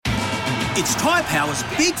It's Tyre Power's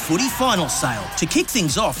Big Footy Final Sale. To kick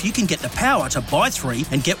things off, you can get the power to buy 3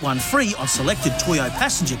 and get 1 free on selected Toyo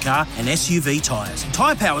passenger car and SUV tyres.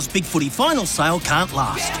 Tyre Power's Big Footy Final Sale can't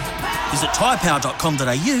last. Visit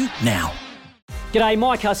tyrepower.com.au now. G'day,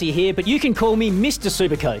 Mike Hussey here, but you can call me Mr.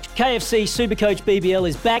 Supercoach. KFC Supercoach BBL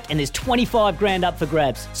is back and there's 25 grand up for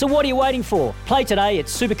grabs. So what are you waiting for? Play today at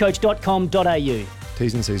supercoach.com.au.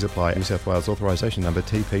 T's and C's apply. New South Wales authorisation number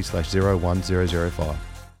TP/01005.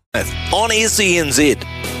 On SENZ.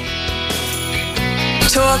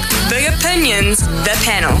 Talk, big opinions, the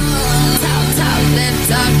panel.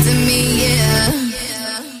 Talk to me, yeah.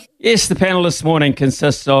 Yes, the panel this morning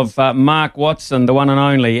consists of Mark Watson, the one and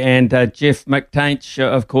only, and Jeff McTainch,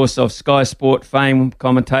 of course, of Sky Sport fame,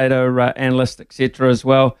 commentator, analyst, etc. as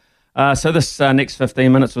well. So this next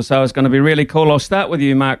 15 minutes or so is going to be really cool. I'll start with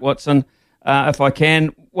you, Mark Watson, if I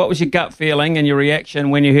can. What was your gut feeling and your reaction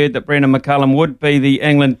when you heard that Brendan McCullum would be the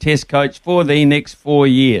England Test coach for the next 4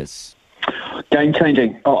 years?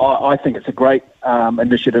 Game-changing. I think it's a great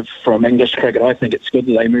initiative from English cricket. I think it's good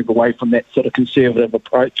that they move away from that sort of conservative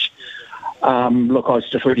approach. Look, I was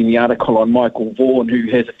just reading the article on Michael Vaughan, who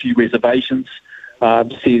has a few reservations,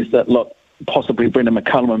 says that, look, possibly Brendan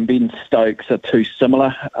McCullum and Ben Stokes are too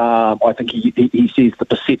similar. I think he says the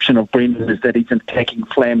perception of Brendan is that he's attacking,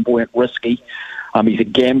 flamboyant, risky. He's a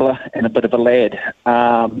gambler and a bit of a lad.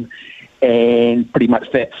 And pretty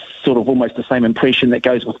much that's sort of almost the same impression that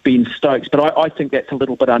goes with Ben Stokes. But I think that's a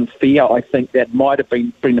little bit unfair. I think that might have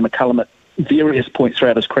been Brendan McCullum at various points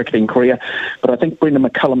throughout his cricketing career. But I think Brendan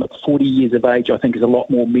McCullum at 40 years of age, I think, is a lot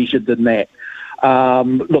more measured than that.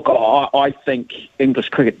 Look, I think English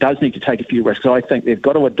cricket does need to take a few risks. I think they've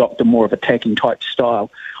got to adopt a more of attacking type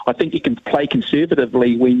style. I think you can play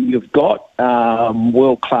conservatively when you've got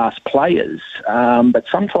world-class players. But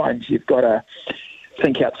sometimes you've got to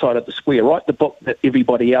think outside of the square. Write the book that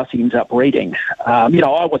everybody else ends up reading. I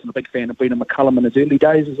wasn't a big fan of Brendan McCullum in his early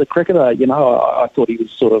days as a cricketer. I thought he was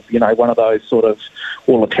sort of, one of those sort of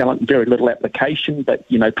all the talent, very little application, but,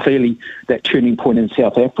 clearly that turning point in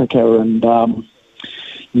South Africa. And,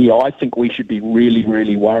 I think we should be really,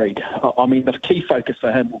 really worried. I mean, the key focus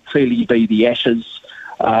for him will clearly be the Ashes.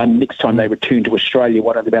 Next time they return to Australia,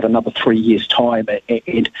 in about another 3 years' time.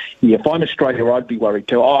 And if I'm Australia, I'd be worried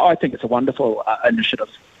too. I think it's a wonderful initiative.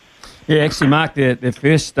 Yeah, actually, Mark, their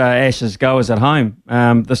first Ashes go is at home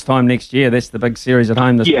this time next year. That's the big series at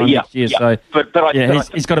home next year. Yeah. So,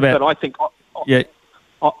 he's got about... But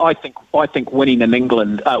I think winning in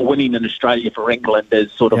England, winning in Australia for England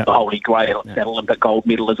is sort of the holy grail. That Olympic gold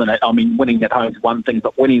medal, isn't it? I mean, winning at home is one thing,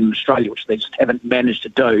 but winning in Australia, which they just haven't managed to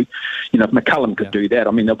do, if McCullum could do that,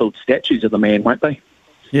 I mean, they'll build statues of the man, won't they?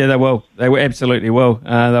 Yeah, they will. They absolutely will.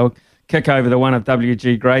 They'll kick over the one of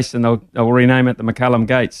W.G. Grace and they'll rename it the McCullum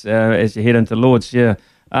Gates as you head into Lord's. Yeah.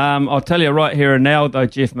 I'll tell you right here and now, though,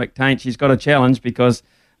 Jeff McTainch, he's got a challenge because...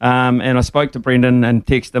 and I spoke to Brendan and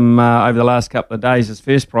texted him over the last couple of days. His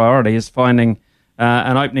first priority is finding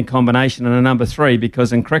an opening combination and a number 3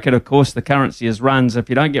 because in cricket, of course, the currency is runs. If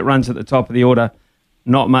you don't get runs at the top of the order,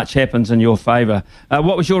 not much happens in your favour.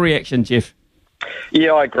 What was your reaction, Jeff?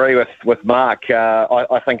 Yeah, I agree with Mark.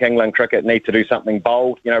 I think England cricket need to do something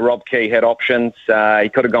bold. Rob Key had options. He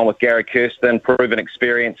could have gone with Gary Kirsten, proven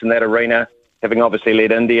experience in that arena, having obviously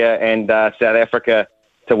led India and South Africa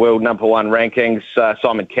to world number 1 rankings.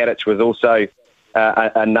 Simon Kadich was also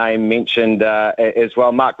a name mentioned as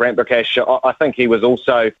well. Mark Ramprakash, I think he was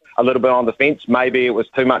also a little bit on the fence. Maybe it was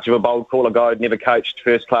too much of a bold call. A guy who'd never coached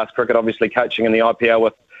first-class cricket, obviously coaching in the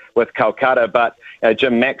IPL with Calcutta. But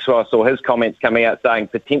Jim Maxwell, I saw his comments coming out saying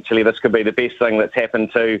potentially this could be the best thing that's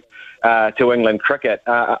happened to England cricket.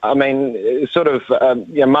 I mean, sort of,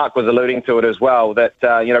 Mark was alluding to it as well, that,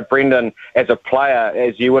 Brendan, as a player,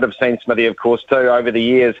 as you would have seen, Smithy, of course, too, over the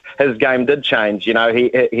years, his game did change.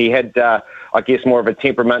 He had, I guess, more of a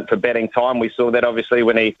temperament for batting time. We saw that, obviously,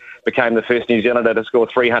 when he became the first New Zealander to score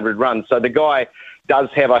 300 runs. So the guy does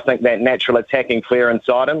have, I think, that natural attacking flair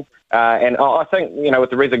inside him. And I think, with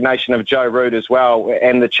the resignation of Joe Root as well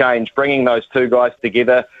and the change, bringing those two guys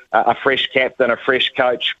together, a fresh captain, a fresh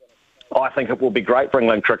coach, I think it will be great for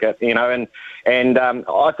England cricket, and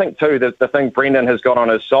I think too that the thing Brendan has got on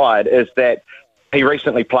his side is that he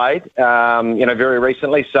recently played, very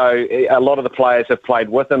recently. So a lot of the players have played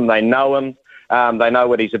with him. They know him. They know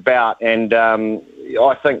what he's about. And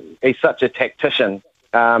I think he's such a tactician.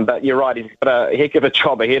 But you're right, he's got a heck of a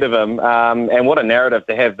job ahead of him. And what a narrative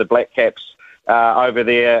to have the Black Caps over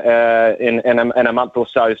there in a month or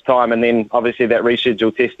so's time. And then obviously that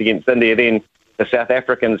rescheduled test against India, then the South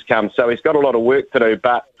Africans come. So he's got a lot of work to do.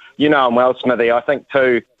 But you know him well, Smithy. I think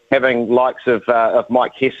too, having likes of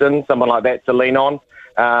Mike Hesson, someone like that to lean on.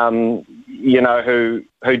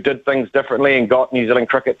 who did things differently and got New Zealand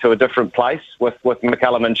cricket to a different place with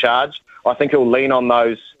McCullum in charge. I think he'll lean on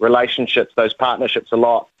those relationships, those partnerships a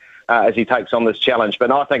lot as he takes on this challenge. But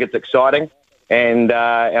no, I think it's exciting, and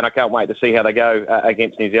I can't wait to see how they go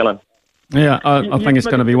against New Zealand. Yeah, I think it's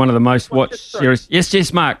going to be one of the most watched series.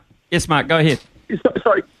 Yes, Mark. Yes, Mark, go ahead.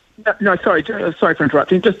 Sorry. No, sorry for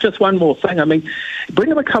interrupting. Just one more thing. I mean,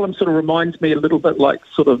 Brendan McCullum sort of reminds me a little bit like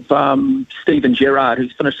sort of Steven Gerrard,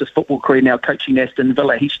 who's finished his football career now coaching Aston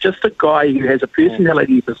Villa. He's just a guy who has a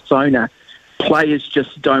personality persona. Players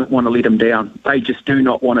just don't want to let him down. They just do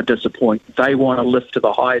not want to disappoint. They want to lift to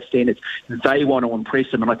the highest standards. They want to impress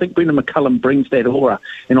him. And I think Brendan McCullum brings that aura.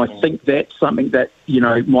 And I think that's something that,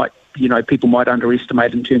 people might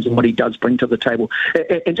underestimate in terms of what he does bring to the table.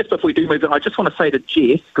 And just before we do move on, I just want to say to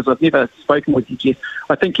Jeff, because I've never spoken with you, Jeff,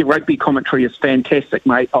 I think your rugby commentary is fantastic,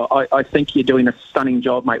 mate. I think you're doing a stunning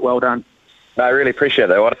job, mate. Well done. I really appreciate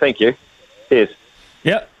that. Well, thank you. Cheers.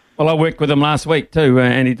 Yep. Well, I worked with him last week too,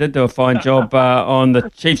 and he did do a fine job on the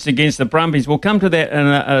Chiefs against the Brumbies. We'll come to that in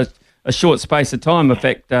a short space of time, in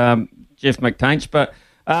fact, Jeff McTainch. But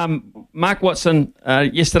Mark Watson,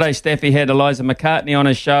 yesterday Staffy had Eliza McCartney on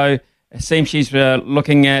his show. It seems she's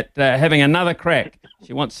looking at having another crack.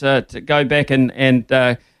 She wants to go back and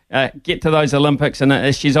get to those Olympics,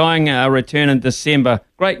 and she's eyeing a return in December.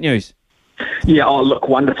 Great news. Yeah, look,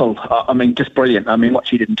 wonderful. I mean, just brilliant. I mean, what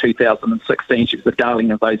she did in 2016, she was the darling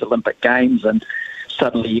of those Olympic Games, and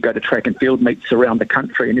suddenly you go to track and field meets around the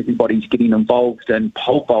country and everybody's getting involved in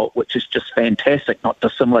pole vault, which is just fantastic, not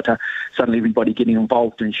dissimilar to suddenly everybody getting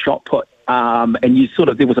involved in shot put. And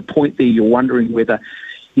there was a point there you're wondering whether,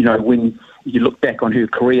 when you look back on her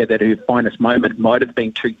career, that her finest moment might have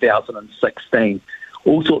been 2016.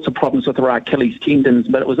 All sorts of problems with her Achilles tendons,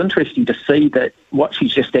 but it was interesting to see that what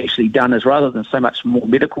she's just actually done is, rather than so much more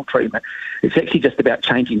medical treatment, it's actually just about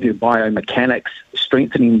changing her biomechanics,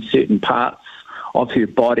 strengthening certain parts of her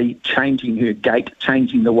body, changing her gait,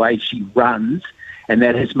 changing the way she runs, and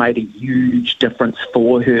that has made a huge difference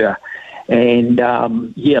for her. And,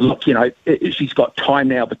 she's got time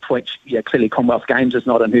now between, clearly Commonwealth Games is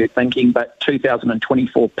not in her thinking, but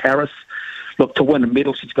 2024 Paris, look, to win a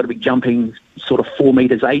medal, she's got to be jumping sort of 4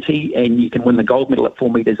 metres 80, and you can win the gold medal at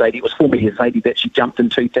 4 metres 80. It was 4 metres 80 that she jumped in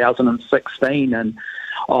 2016, and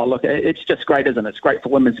it's just great, isn't it? It's great for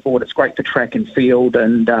women's sport. It's great for track and field,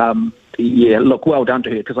 and well done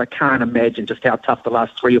to her, because I can't imagine just how tough the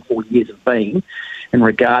last 3 or 4 years have been in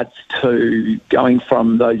regards to going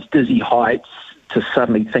from those dizzy heights to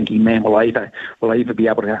suddenly thinking, man, will I ever be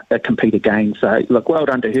able to compete again? So, look, well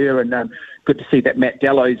done to her, and good to see that Matt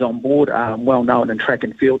Dallow's on board, well known in track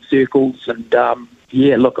and field circles, and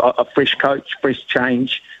a fresh coach, fresh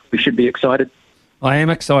change. We should be excited. I am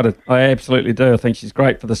excited. I absolutely do. I think she's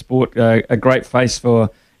great for the sport, a great face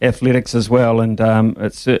for athletics as well, and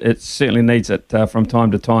it certainly needs it from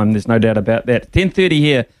time to time. There's no doubt about that. 10:30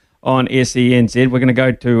 here on SENZ. We're going to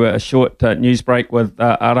go to a short news break with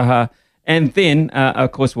Araha, and then,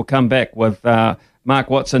 of course, we'll come back with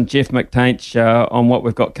Mark Watson, Jeff McTainch on what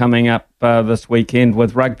we've got coming up this weekend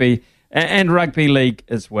with rugby and rugby league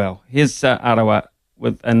as well. Here's Arawa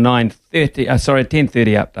with a 10:30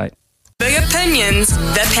 update. Big opinions,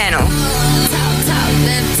 the panel.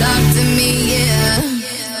 Talk to me, yeah.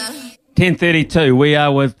 10:32. We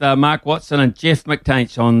are with Mark Watson and Jeff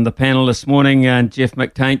McTainch on the panel this morning. And Jeff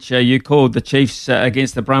McTainch, you called the Chiefs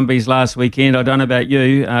against the Brumbies last weekend. I don't know about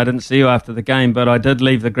you. I didn't see you after the game, but I did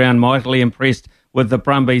leave the ground mightily impressed with the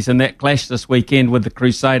Brumbies, and that clash this weekend with the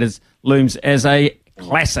Crusaders looms as a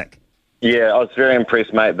classic. Yeah, I was very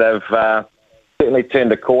impressed, mate. They've certainly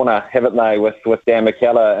turned a corner, haven't they, with Dan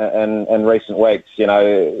McKellar in recent weeks.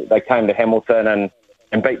 They came to Hamilton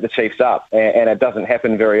and beat the Chiefs up, and it doesn't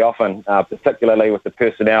happen very often, particularly with the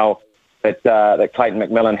personnel that Clayton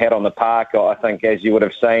McMillan had on the park. I think, as you would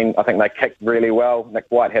have seen, I think they kicked really well. Nick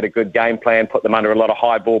White had a good game plan, put them under a lot of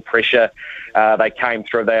high ball pressure. They came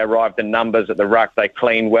through, they arrived in numbers at the ruck, they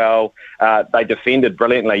cleaned well, they defended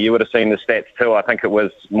brilliantly. You would have seen the stats too. I think it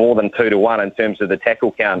was more than 2-1 in terms of the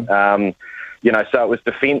tackle count. So it was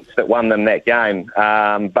defence that won them that game.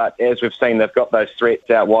 But as we've seen, they've got those threats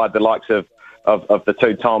out wide, the likes of the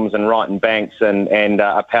two Toms and Wright and Banks and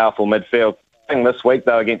a powerful midfield. This week,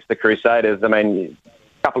 though, against the Crusaders, I mean,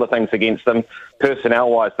 a couple of things against them.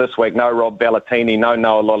 Personnel-wise this week, no Rob Ballatini, no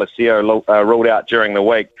Noah Lolesio ruled out during the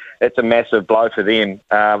week. It's a massive blow for them,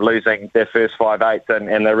 losing their first 5/8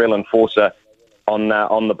 and their real enforcer on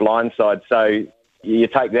the blind side. So you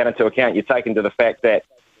take that into account. You take into the fact that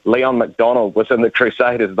Leon McDonald was in the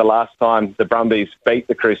Crusaders the last time the Brumbies beat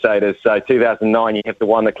the Crusaders. So 2009, you have to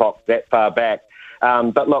wind the clock that far back.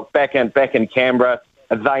 But look, back in Canberra,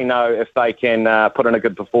 they know if they can put in a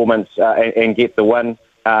good performance and get the win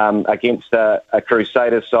against a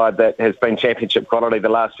Crusaders side that has been championship quality the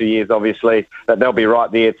last few years, obviously, that they'll be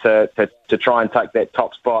right there to try and take that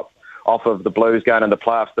top spot off of the Blues going into the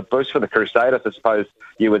playoffs. The boost for the Crusaders, I suppose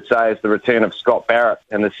you would say, is the return of Scott Barrett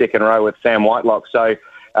in the second row with Sam Whitelock. So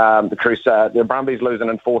the Brumbies lose an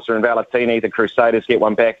enforcer in Valentini. The Crusaders get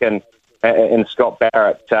one back in Scott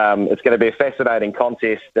Barrett. It's going to be a fascinating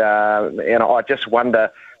contest. And I just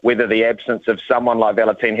wonder whether the absence of someone like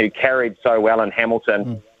Valentini, who carried so well in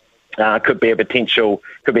Hamilton, could be a potential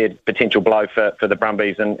blow for the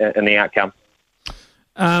Brumbies in the outcome.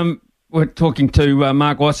 We're talking to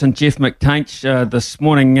Mark Watson, Jeff McTainch this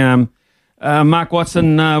morning. Mark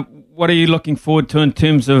Watson, what are you looking forward to in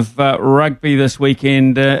terms of rugby this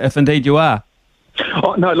weekend, if indeed you are?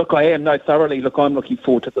 Oh, no, look, I am. No, thoroughly. Look, I'm looking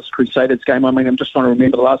forward to this Crusaders game. I mean, I'm just trying to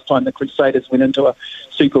remember the last time the Crusaders went into a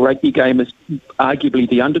Super Rugby game as arguably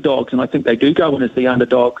the underdogs, and I think they do go in as the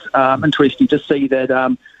underdogs. Interesting to see that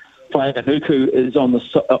Whaianuku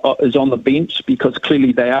is on the bench, because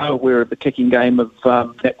clearly they are aware of the kicking game of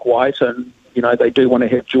Nick White, and they do want to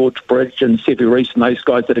have George Bridge and Sevu Reece and those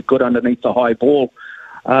guys that are good underneath the high ball.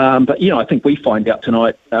 But I think we find out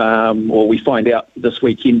tonight, or we find out this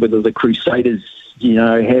weekend, whether the Crusaders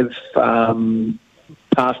have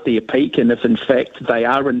passed their peak, and if in fact they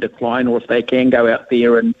are in decline, or if they can go out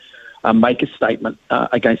there and make a statement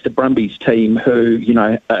against the Brumbies team, who,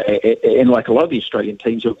 and like a lot of the Australian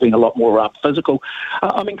teams, have been a lot more physical.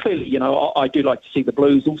 I mean, clearly, I do like to see the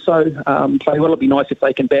Blues also play well. It'd be nice if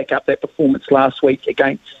they can back up that performance last week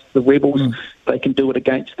against the Rebels. They can do it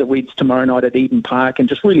against the Reds tomorrow night at Eden Park and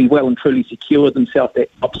just really well and truly secure themselves that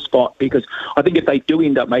top spot, because I think if they do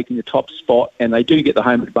end up making the top spot and they do get the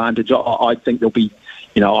home advantage, I think they'll be,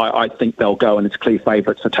 I think they'll go and it's clear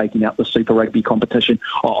favourites for taking out the Super Rugby competition.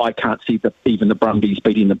 I can't see even the Brumbies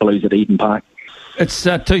beating the Blues at Eden Park. It's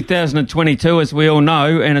 2022, as we all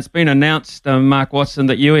know, and it's been announced, Mark Watson,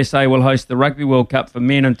 that USA will host the Rugby World Cup for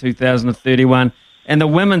men in 2031 and the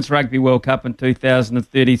Women's Rugby World Cup in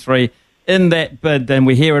 2033 in that bid, and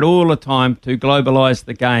we hear it all the time, to globalise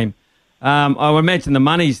the game. I would imagine the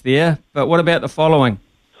money's there, but what about the following?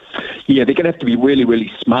 Yeah, they're going to have to be really,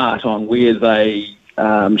 really smart on where they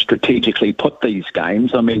strategically put these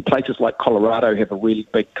games. I mean, places like Colorado have a really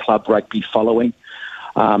big club rugby following.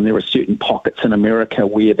 There are certain pockets in America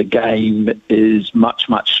where the game is much,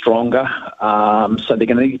 much stronger. So they're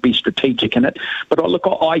going to need to be strategic in it. But look,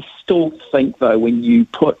 I still think, though, when you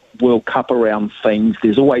put World Cup around things,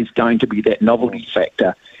 there's always going to be that novelty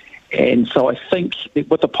factor. And so I think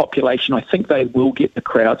with the population, I think they will get the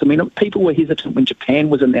crowds. I mean, people were hesitant when Japan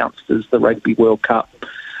was announced as the Rugby World Cup,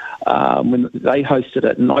 when they hosted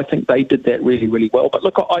it, and I think they did that really, really well. But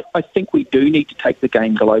look, I think we do need to take the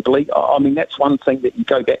game globally. I mean, that's one thing that you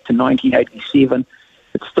go back to 1987,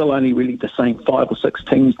 it's still only really the same 5 or 6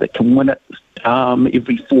 teams that can win it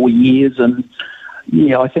every 4 years. And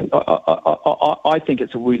yeah, I think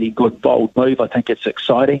it's a really good, bold move. I think it's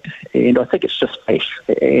exciting, and I think it's just fresh.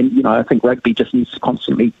 And I think rugby just needs to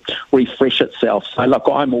constantly refresh itself. So look,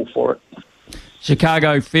 I'm all for it.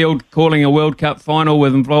 Chicago Field calling a World Cup final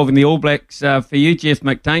with involving the All Blacks for you, Jeff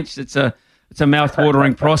McTainch. It's a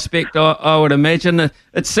mouth-watering prospect, I would imagine.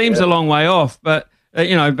 It seems a long way off, but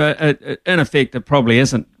in effect, it probably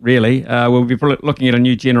isn't really. We'll be looking at a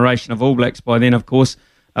new generation of All Blacks by then, of course,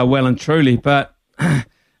 well and truly. But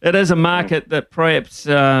it is a market that perhaps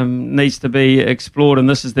needs to be explored, and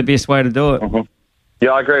this is the best way to do it. Mm-hmm.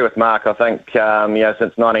 Yeah, I agree with Mark. I think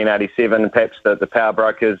since 1987, perhaps the power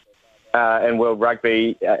brokers and World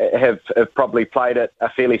Rugby have probably played it a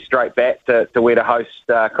fairly straight bat to where to host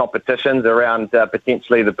competitions around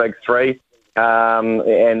potentially the big three and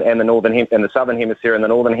the northern and the southern hemisphere and the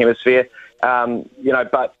northern hemisphere.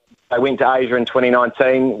 But they went to Asia in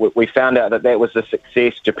 2019. We found out that was a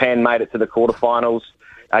success. Japan made it to the quarterfinals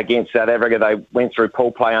against South Africa. They went through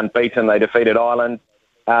pool play unbeaten. They defeated Ireland.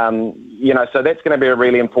 So that's going to be a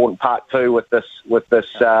really important part too with this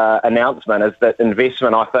announcement, is that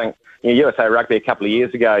investment. I think USA Rugby a couple of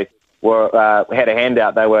years ago had a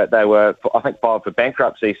handout. They were I think filed for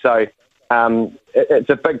bankruptcy. So it's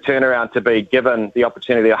a big turnaround to be given the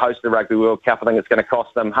opportunity to host the Rugby World Cup. I think it's going to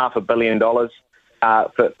cost them $500 million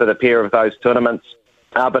for the pair of those tournaments.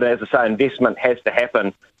 But as I say, investment has to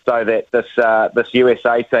happen so that this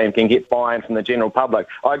USA team can get buy-in from the general public.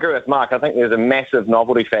 I agree with Mark. I think there's a massive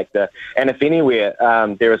novelty factor. And if anywhere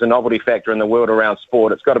there is a novelty factor in the world around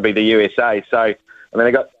sport, it's got to be the USA. So, I mean,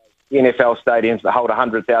 they've got NFL stadiums that hold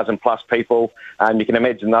 100,000 plus people. You can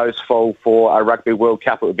imagine those full for a Rugby World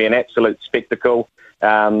Cup. It would be an absolute spectacle.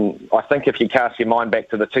 I think if you cast your mind back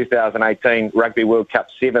to the 2018 Rugby World Cup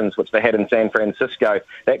Sevens, which they had in San Francisco,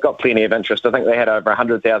 that got plenty of interest. I think they had over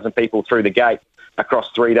 100,000 people through the gate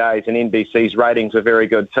across 3 days, and NBC's ratings were very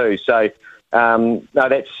good too. So, no,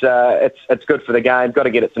 it's good for the game. Got to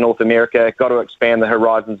get it to North America. Got to expand the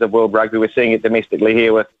horizons of World Rugby. We're seeing it domestically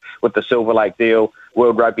here with the Silver Lake deal.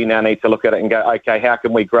 World Rugby now need to look at it and go, okay, how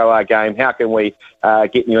can we grow our game? How can we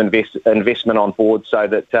get new investment on board so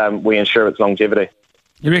that we ensure its longevity?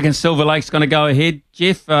 You reckon Silver Lake's going to go ahead,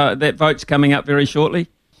 Jeff? That vote's coming up very shortly.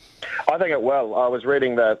 I think it will. I was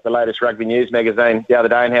reading the latest Rugby News magazine the other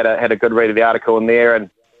day and had a good read of the article in there, and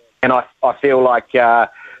I feel like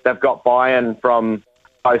they've got buy-in from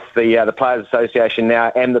both the Players Association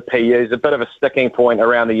now and the PUs. A bit of a sticking point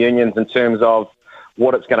around the unions in terms of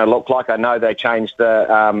what it's going to look like. I know they changed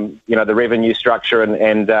the the revenue structure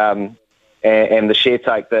and the share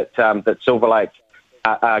take that Silver Lake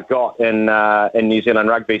got in New Zealand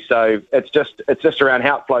rugby. So it's just around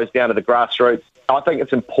how it flows down to the grassroots. I think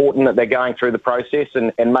it's important that they're going through the process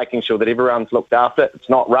and making sure that everyone's looked after. It's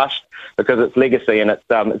not rushed because it's legacy, and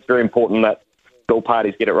it's very important that all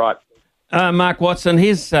parties get it right. Mark Watson,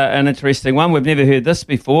 here's an interesting one. We've never heard this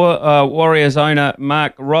before. Warriors owner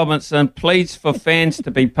Mark Robinson pleads for fans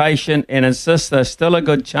to be patient and insists there's still a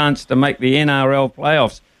good chance to make the NRL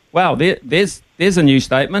playoffs. Wow, there's a new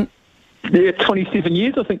statement. Yeah, 27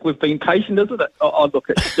 years I think we've been patient, isn't it? I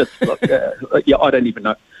don't even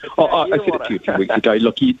know. I said it to you a few weeks ago.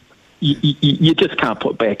 Look, you just can't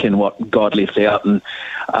put back in what God left out. And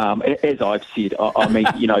as I've said, I mean,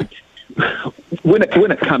 when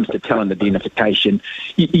it comes to talent identification,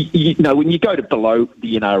 you know, when you go to below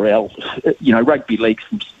the NRL, rugby league's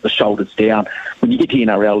from the shoulders down. When you get to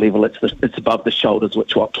NRL level, it's above the shoulders,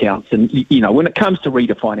 which what counts. And when it comes to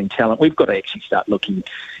redefining talent, we've got to actually start looking.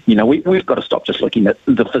 We've got to stop just looking at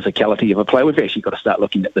the physicality of a player. We've actually got to start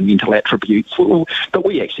looking at the mental attributes. But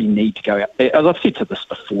we actually need to go out there. As I've said to this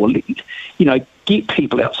before, get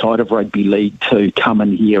people outside of rugby league to come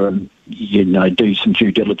in here and do some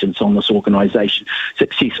due diligence on this organisation.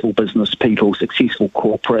 Successful business people, successful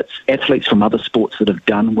corporates, athletes from other sports that have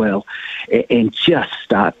done well, and just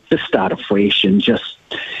start afresh and just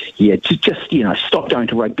stop going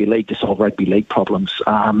to rugby league to solve rugby league problems.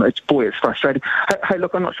 It's frustrating. Hey,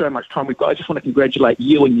 look, I'm not sure how much time we've got. I just want to congratulate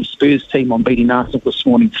you and your Spurs team on beating Arsenal this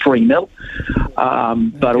morning 3-0.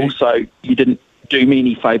 But also, you didn't do me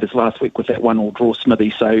any favours last week with that 1-1 draw,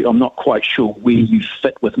 Smithy, so I'm not quite sure where you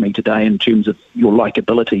fit with me today in terms of your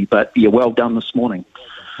likeability, but you're well done this morning.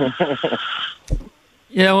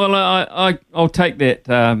 Yeah, well, I'll take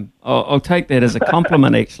that. I'll take that as a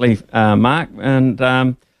compliment, actually, Mark.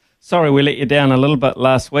 And sorry we let you down a little bit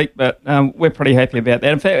last week, but we're pretty happy about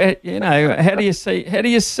that. In fact, how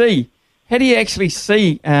do you actually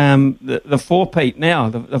see the four-peat now,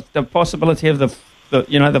 the possibility of the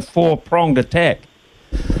four-pronged attack?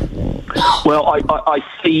 Well, I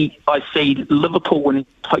see Liverpool winning,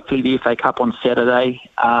 hopefully, the FA Cup on Saturday.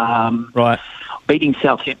 Right. Beating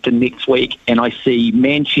Southampton next week, and I see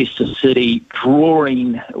Manchester City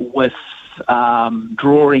drawing with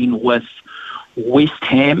West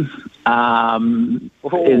Ham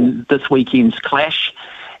in this weekend's clash.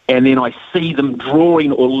 And then I see them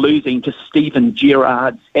drawing or losing to Steven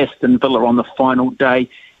Gerrard's Aston Villa on the final day,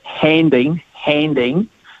 handing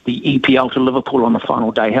the EPL to Liverpool on the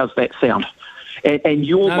final day. How's that sound? And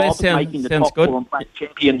your mob making the top four and playing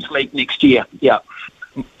Champions League next year. Yeah.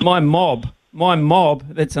 My mob,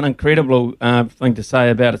 that's an incredible thing to say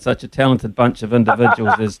about it. Such a talented bunch of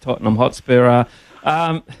individuals as Tottenham Hotspur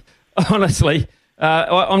are. Honestly,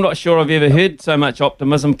 I'm not sure I've ever heard so much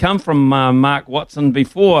optimism come from Mark Watson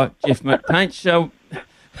before, Jeff McTainch.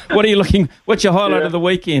 What's your highlight of the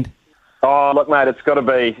weekend? Oh, look, mate, it's got to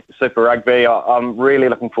be Super Rugby. I'm really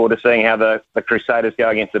looking forward to seeing how the Crusaders go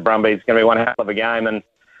against the Brumbies. It's going to be one hell of a game. And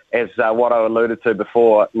as what I alluded to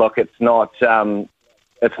before, look, it's not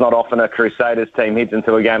often a Crusaders team heads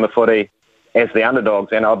into a game of footy as the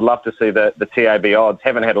underdogs. And I'd love to see the TAB odds.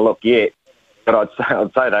 Haven't had a look yet, but I'd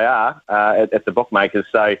say they are at the bookmakers.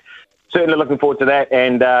 So certainly looking forward to that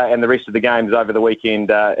and the rest of the games over the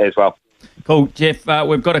weekend as well. Cool, Jeff.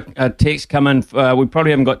 We've got a text come in. We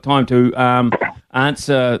probably haven't got time to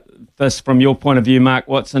answer this from your point of view, Mark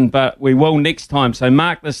Watson, but we will next time. So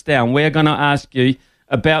mark this down. We're going to ask you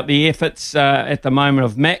about the efforts at the moment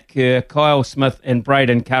of Matt Kerr, Kyle Smith and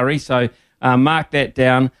Braden Curry. So mark that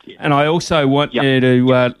down. And I also want you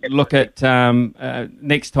to look at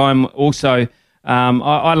next time also.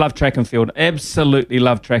 I love track and field. Absolutely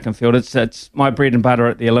love track and field. It's my bread and butter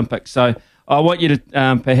at the Olympics. So I want you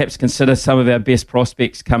to perhaps consider some of our best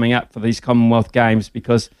prospects coming up for these Commonwealth Games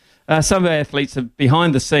because some of our athletes have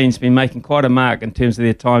behind the scenes been making quite a mark in terms of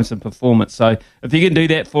their times and performance. So if you can do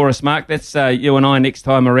that for us, Mark, that's you and I next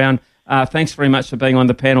time around. Thanks very much for being on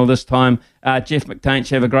the panel this time. Jeff McTainch,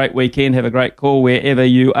 have a great weekend. Have a great call wherever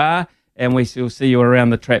you are. And we will see you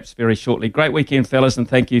around the traps very shortly. Great weekend, fellas, and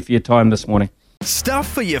thank you for your time this morning. Stuff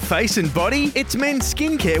for your face and body? It's men's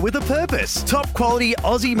skincare with a purpose. Top quality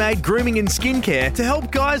Aussie-made grooming and skincare to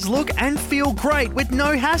help guys look and feel great with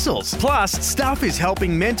no hassles. Plus, Stuff is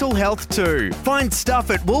helping mental health too. Find Stuff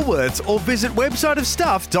at Woolworths or visit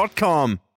websiteofstuff.com.